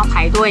想要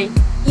排队，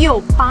又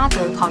八德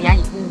烤鸭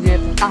也预约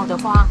不到的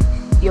话，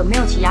有没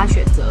有其他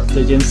选择？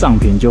这间上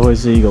品就会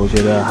是一个我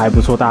觉得还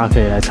不错，大家可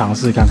以来尝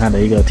试看看的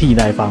一个替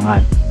代方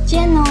案。今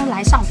天呢，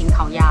来上品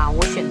烤鸭，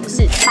我选的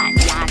是半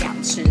鸭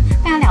2吃。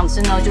半鸭2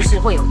吃呢，就是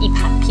会有一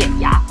盘片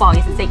鸭，不好意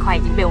思，这一块已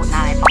经被我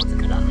拿来包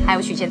这个了。还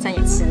有许先生也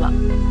吃了，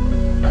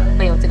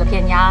会有这个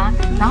片鸭。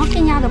然后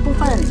片鸭的部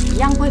分一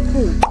样会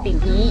附饼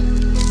皮，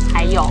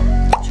还有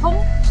葱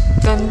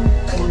跟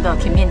我们的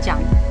甜面酱。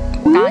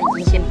我刚刚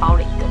已经先包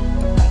了一个。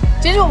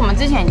其实我们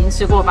之前已经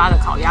吃过八德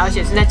烤鸭，而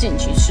且是在近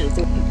期吃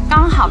过，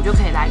刚好就可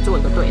以来做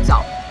一个对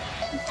照。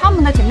他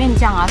们的甜面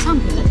酱啊，上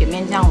品的甜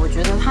面酱，我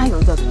觉得它有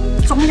一个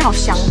中药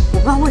香，我不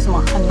知道为什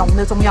么很浓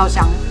的中药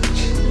香。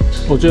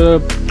我觉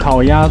得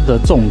烤鸭的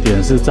重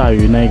点是在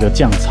于那个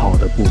酱炒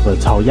的部分，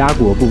炒鸭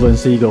骨的部分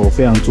是一个我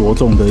非常着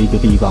重的一个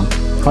地方。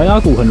烤鸭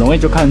骨很容易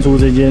就看出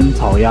这间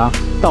炒鸭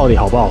到底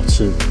好不好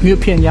吃，因为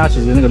片鸭其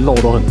实那个肉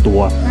都很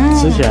多啊，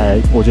吃起来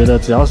我觉得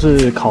只要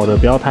是烤的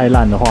不要太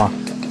烂的话，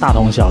大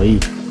同小异。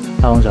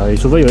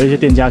除非有一些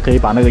店家可以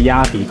把那个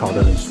鸭皮烤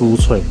得很酥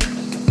脆。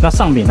那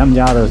上品他们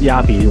家的鸭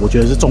皮，我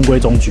觉得是中规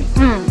中矩，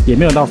也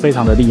没有到非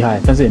常的厉害，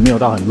但是也没有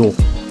到很弱，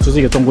就是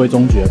一个中规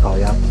中矩的烤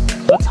鸭。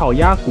而炒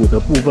鸭骨的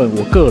部分，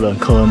我个人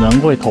可能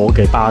会投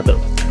给八德。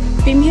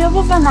饼皮的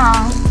部分呢，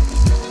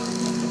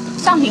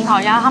上品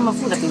烤鸭他们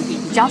附的饼皮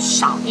比较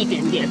少一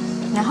点点，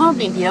然后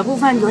饼皮的部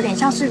分有点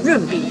像是润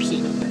饼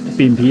皮。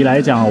饼皮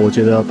来讲，我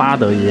觉得八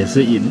德也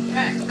是赢，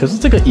可是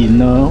这个赢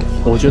呢，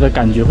我觉得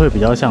感觉会比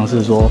较像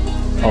是说，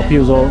譬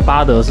如说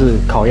八德是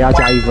烤鸭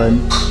加1分，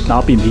然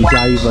后饼皮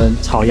加1分，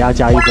炒鸭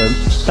加1分，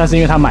但是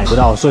因为他买不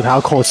到，所以他要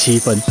扣7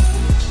分，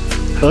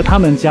而他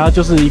们家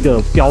就是一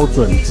个标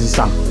准之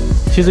上。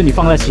其实你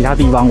放在其他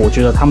地方，我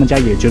觉得他们家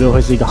也绝对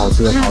会是一个好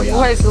吃的烤鸭，不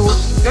会输。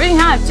尤其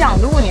它的酱，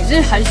如果你是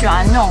很喜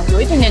欢那种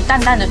有一点点淡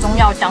淡的中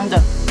药香的，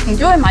你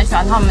就会蛮喜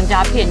欢他们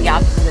家片鸭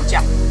皮的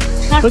酱。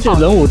而且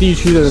仁武地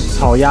区的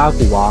炒鸭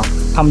骨啊，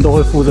他们都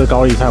会附这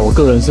高丽菜，我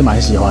个人是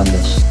蛮喜欢的。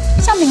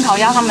上品烤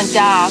鸭他们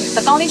家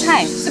的高丽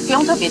菜是不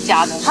用特别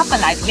加的，它本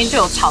来里面就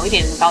有炒一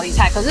点的高丽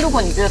菜，可是如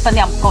果你觉得分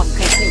量不够，你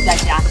可以自己再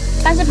加。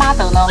但是八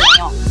德呢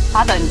没有，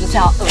八德你就是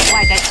要额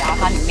外再加，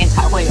它里面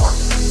才会有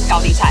高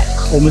丽菜。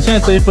我们现在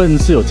这一份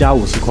是有加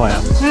50块啊。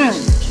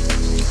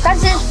但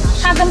是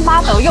它跟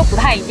八德又不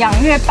太一样，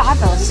因为八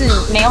德是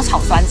没有炒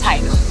酸菜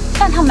的，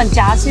但他们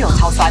家是有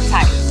炒酸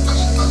菜。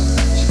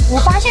我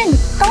发现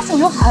高雄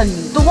有很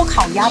多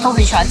烤鸭都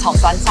很喜欢炒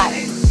酸菜。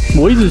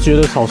我一直觉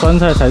得炒酸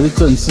菜才是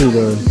正式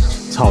的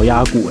炒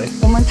鸭骨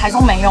我们台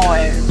中没有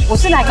我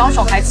是来高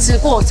雄才吃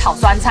过炒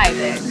酸菜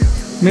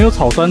的没有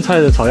炒酸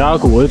菜的炒鸭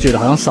骨，我就觉得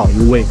好像少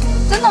一味。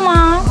真的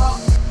吗？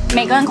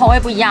每个人口味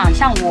不一样，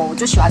像我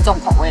就喜欢这种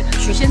口味的，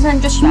许先生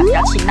就喜欢比较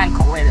清淡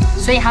口味的，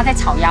所以他在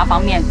炒鸭方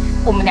面，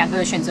我们两个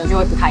的选择就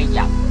会不太一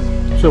样。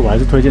所以我还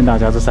是推荐大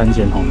家这3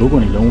间哦。如果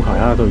你仁武烤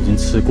鸭都已经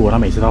吃过，他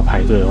每次都要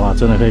排队的话，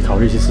真的可以考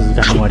虑去试试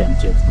看另外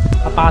2间。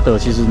八德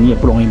其实你也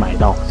不容易买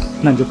到，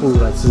那你就不如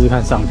来试试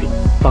看上品，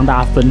帮大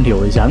家分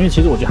流一下。因为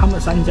其实我觉得他们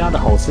3家的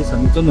好吃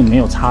程度真的没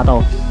有差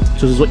到，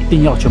就是说一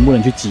定要全部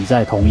人去挤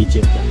在同一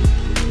间。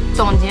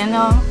总结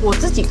呢，我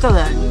自己个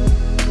人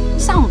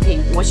上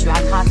品我喜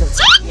欢它的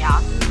炒鸭，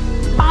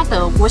八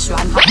德我喜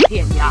欢它的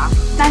片鸭，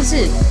但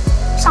是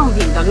上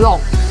品的肉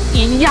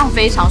一样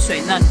非常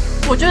水嫩。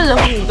我觉得仁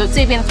武的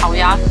这边的烤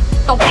鸭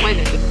都不会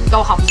雷，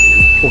都好吃。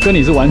我跟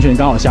你是完全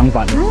刚好相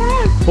反的，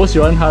我喜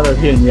欢它的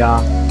片鸭，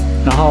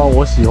然后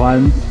我喜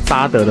欢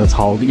八德的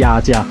炒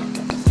鸭架。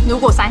如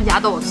果3家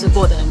都有吃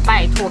过的人，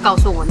拜托告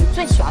诉我你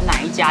最喜欢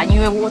哪一家，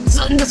因为我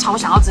真的超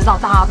想要知道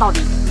大家到底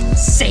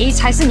谁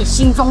才是你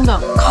心中的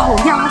烤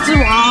鸭之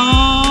王。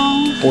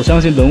我相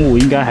信仁武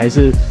应该还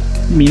是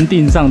明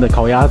定上的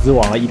烤鸭之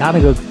王，以他那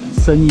个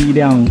生意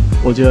量，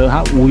我觉得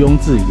他毋庸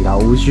置疑啦，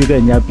无需跟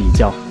人家比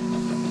较。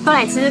都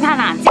来吃吃看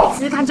啦，自己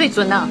吃吃看最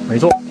准了。没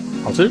错，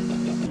好吃。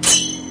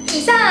以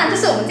上就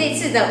是我们这一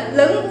次的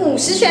仁武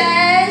10选，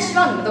希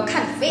望你们都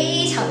看得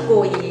非常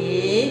过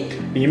瘾。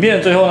影片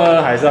的最后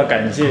呢，还是要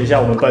感谢一下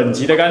我们本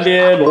集的干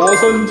爹罗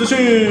森资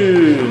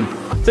讯。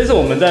这次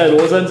我们在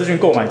罗森资讯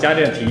购买家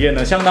电的体验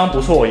呢，相当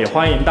不错，也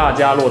欢迎大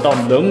家如果到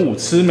仁武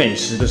吃美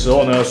食的时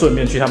候呢，顺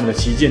便去他们的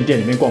旗舰店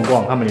里面逛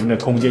逛，他们里面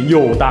的空间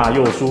又大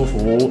又舒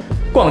服。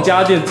逛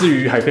家电之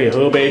余还可以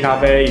喝杯咖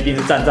啡，一定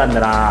是赞赞的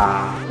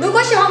啦！如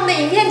果喜欢我们的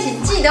影片，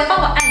请记得帮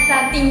我按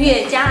赞、订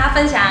阅、加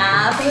分享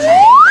给你的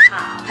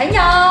好朋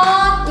友。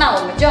那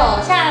我们就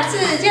下次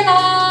见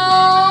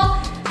喽，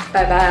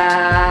拜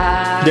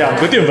拜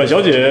！2个淀粉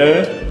小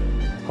姐，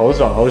好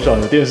爽好爽，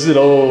有电视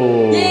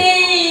喽！耶！